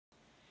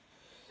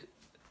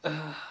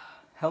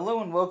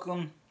Hello and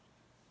welcome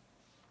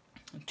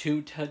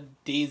to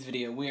today's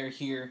video. We are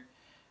here,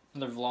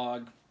 another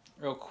vlog,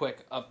 real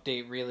quick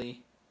update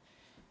really.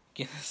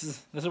 Again, this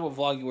is what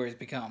Vloguary has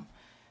become.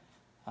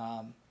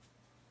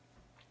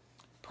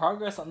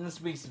 Progress on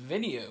this week's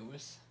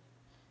videos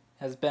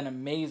has been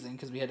amazing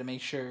because we had to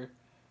make sure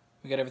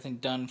we got everything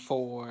done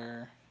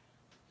for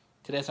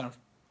today, so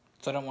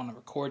I don't want to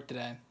record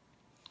today.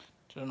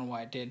 I don't know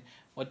why I did.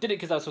 Well, I did it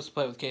because I was supposed to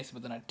play with Casey,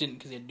 but then I didn't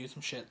because he had to do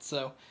some shit,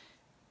 so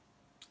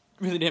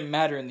really didn't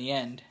matter in the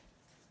end.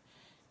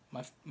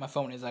 My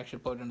phone is actually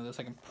plugged into this.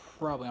 I can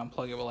probably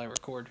unplug it while I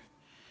record.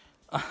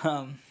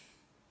 But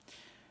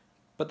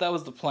that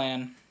was the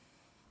plan.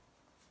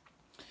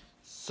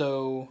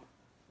 So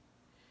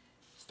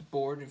it's the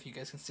board, if you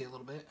guys can see a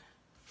little bit.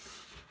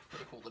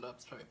 Maybe hold it up,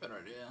 it's probably a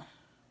better idea.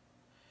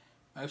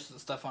 Most of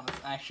the stuff on it's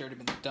actually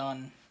already been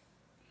done.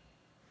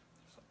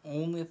 There's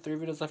only 3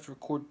 videos left to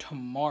record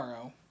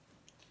tomorrow.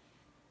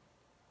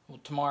 Well,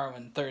 tomorrow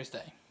and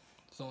Thursday.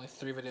 There's only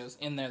 3 videos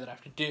in there that I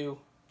have to do.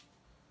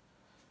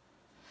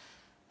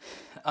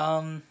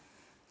 So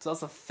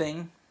that's a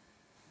thing.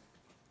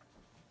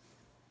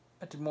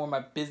 I did more of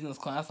my business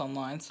class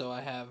online, so I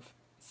have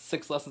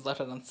 6 lessons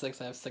left. I've done 6.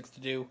 I have 6 to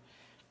do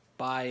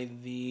by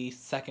the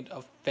 2nd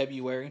of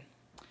February.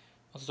 I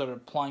also started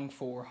applying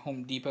for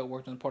Home Depot,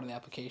 worked on part of the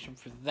application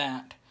for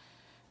that.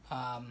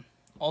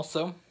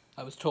 Also,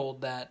 I was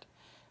told that,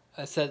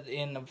 I said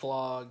in a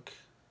vlog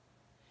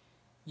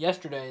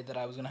yesterday that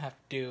I was going to have to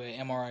do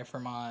an MRI for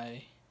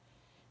my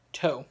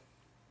toe.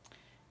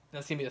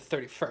 That's going to be the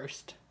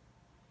 31st.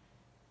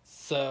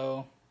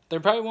 So, there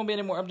probably won't be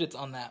any more updates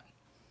on that.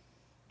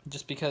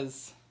 Just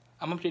because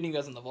I'm updating you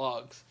guys in the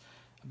vlogs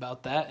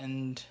about that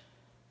and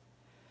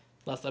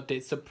last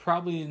updates. So,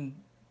 probably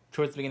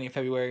towards the beginning of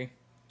February,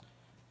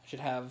 I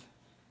should have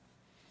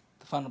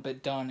the final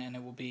bit done and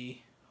it will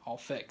be all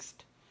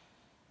fixed.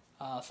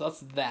 So,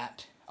 that's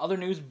that. Other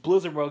news,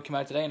 Blizzard World came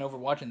out today and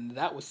Overwatch, and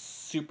that was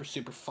super,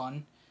 super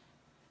fun.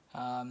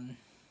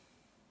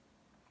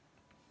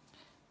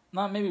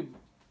 Blizzard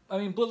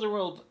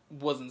World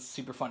wasn't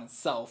super fun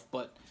itself,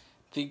 but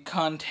the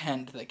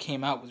content that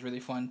came out was really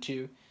fun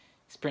to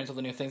experience all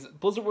the new things.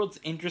 Blizzard World's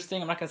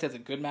interesting. I'm not going to say it's a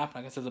good map. I'm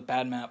not going to say it's a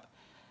bad map.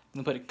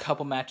 I'm going to put a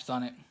couple matches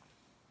on it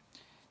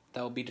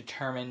that will be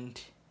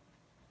determined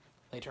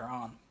later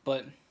on.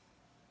 But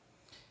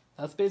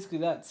that's basically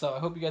that. So I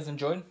hope you guys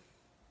enjoyed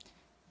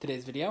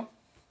today's video.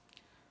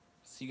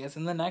 See you guys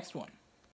in the next one.